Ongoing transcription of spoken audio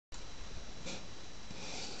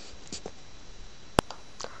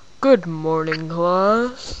Good morning,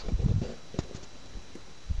 class.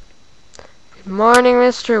 Good morning,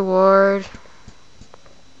 Mr. Ward.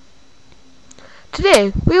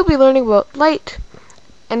 Today, we will be learning about light,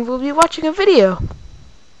 and we'll be watching a video.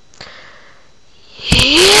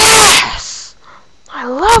 Yes! I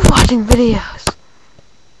love watching videos.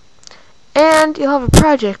 And you'll have a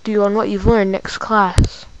project due on what you've learned next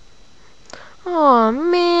class. Aw,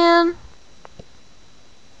 man.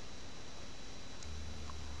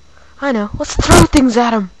 I know. Let's throw things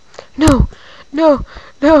at him. No, no,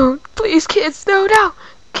 no. Please, kids. No, no.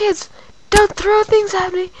 Kids, don't throw things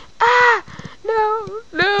at me. Ah! No,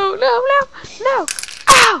 no, no, no, no.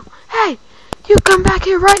 Ow! Hey, you come back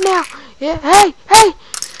here right now. Yeah, hey, hey,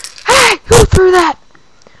 hey! Who threw that?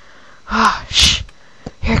 Ah, shh.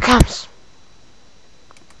 Here it comes.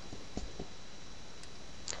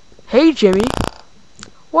 Hey, Jimmy.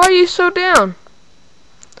 Why are you so down?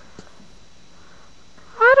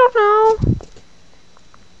 I don't know.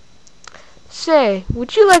 Say,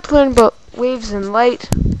 would you like to learn about waves and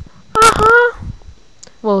light? Uh-huh.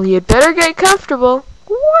 Well, you'd better get comfortable.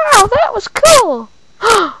 Wow, that was cool.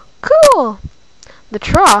 Cool. The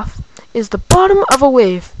trough is the bottom of a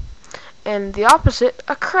wave, and the opposite,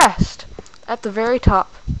 a crest, at the very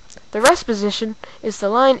top. The rest position is the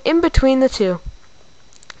line in between the two.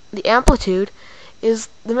 The amplitude is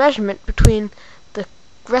the measurement between the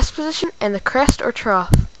rest position and the crest or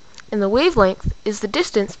trough. And the wavelength is the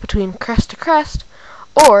distance between crest to crest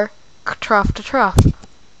or trough to trough.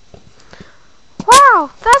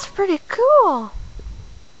 Wow, that's pretty cool.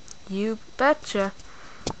 You betcha.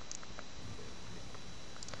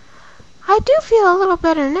 I do feel a little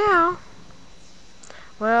better now.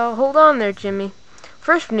 Well, hold on there, Jimmy.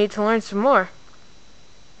 First we need to learn some more.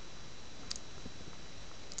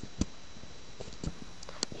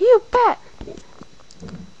 You bet.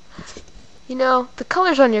 You know, the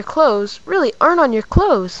colors on your clothes really aren't on your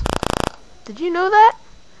clothes. Did you know that?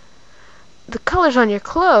 The colors on your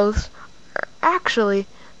clothes are actually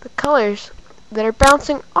the colors that are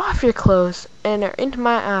bouncing off your clothes and are into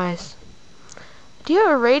my eyes. Do you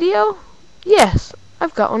have a radio? Yes,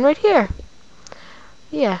 I've got one right here.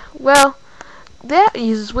 Yeah, well, that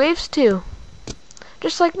uses waves too.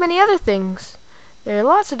 Just like many other things. There are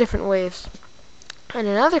lots of different waves. And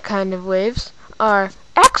another kind of waves are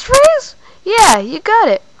X-rays? Yeah, you got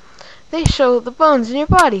it. They show the bones in your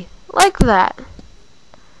body, like that.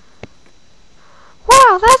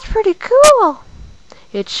 Wow, that's pretty cool.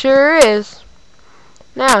 It sure is.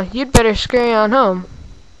 Now, you'd better scurry on home.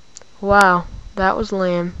 Wow, that was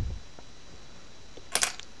lame.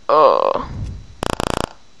 Oh.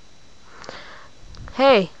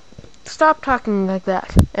 Hey, stop talking like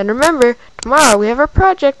that. And remember, tomorrow we have our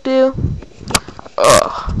project due.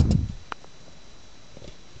 Ugh.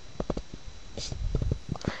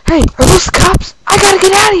 Hey, are those the cops? I gotta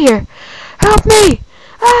get out of here! Help me!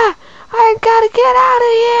 Ah! I gotta get out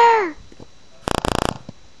of here!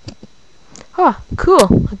 Oh,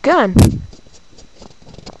 cool. A gun.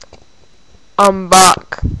 I'm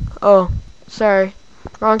back. Oh, sorry.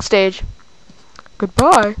 Wrong stage.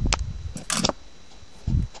 Goodbye.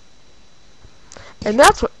 And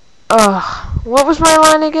that's what... what was my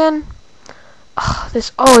line again?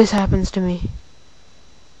 This always happens to me.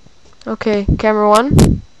 Okay, camera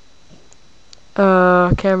one.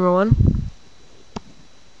 Camera one.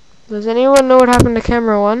 Does anyone know what happened to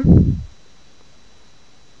camera one?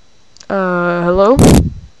 Hello?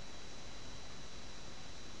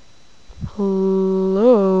 Hello?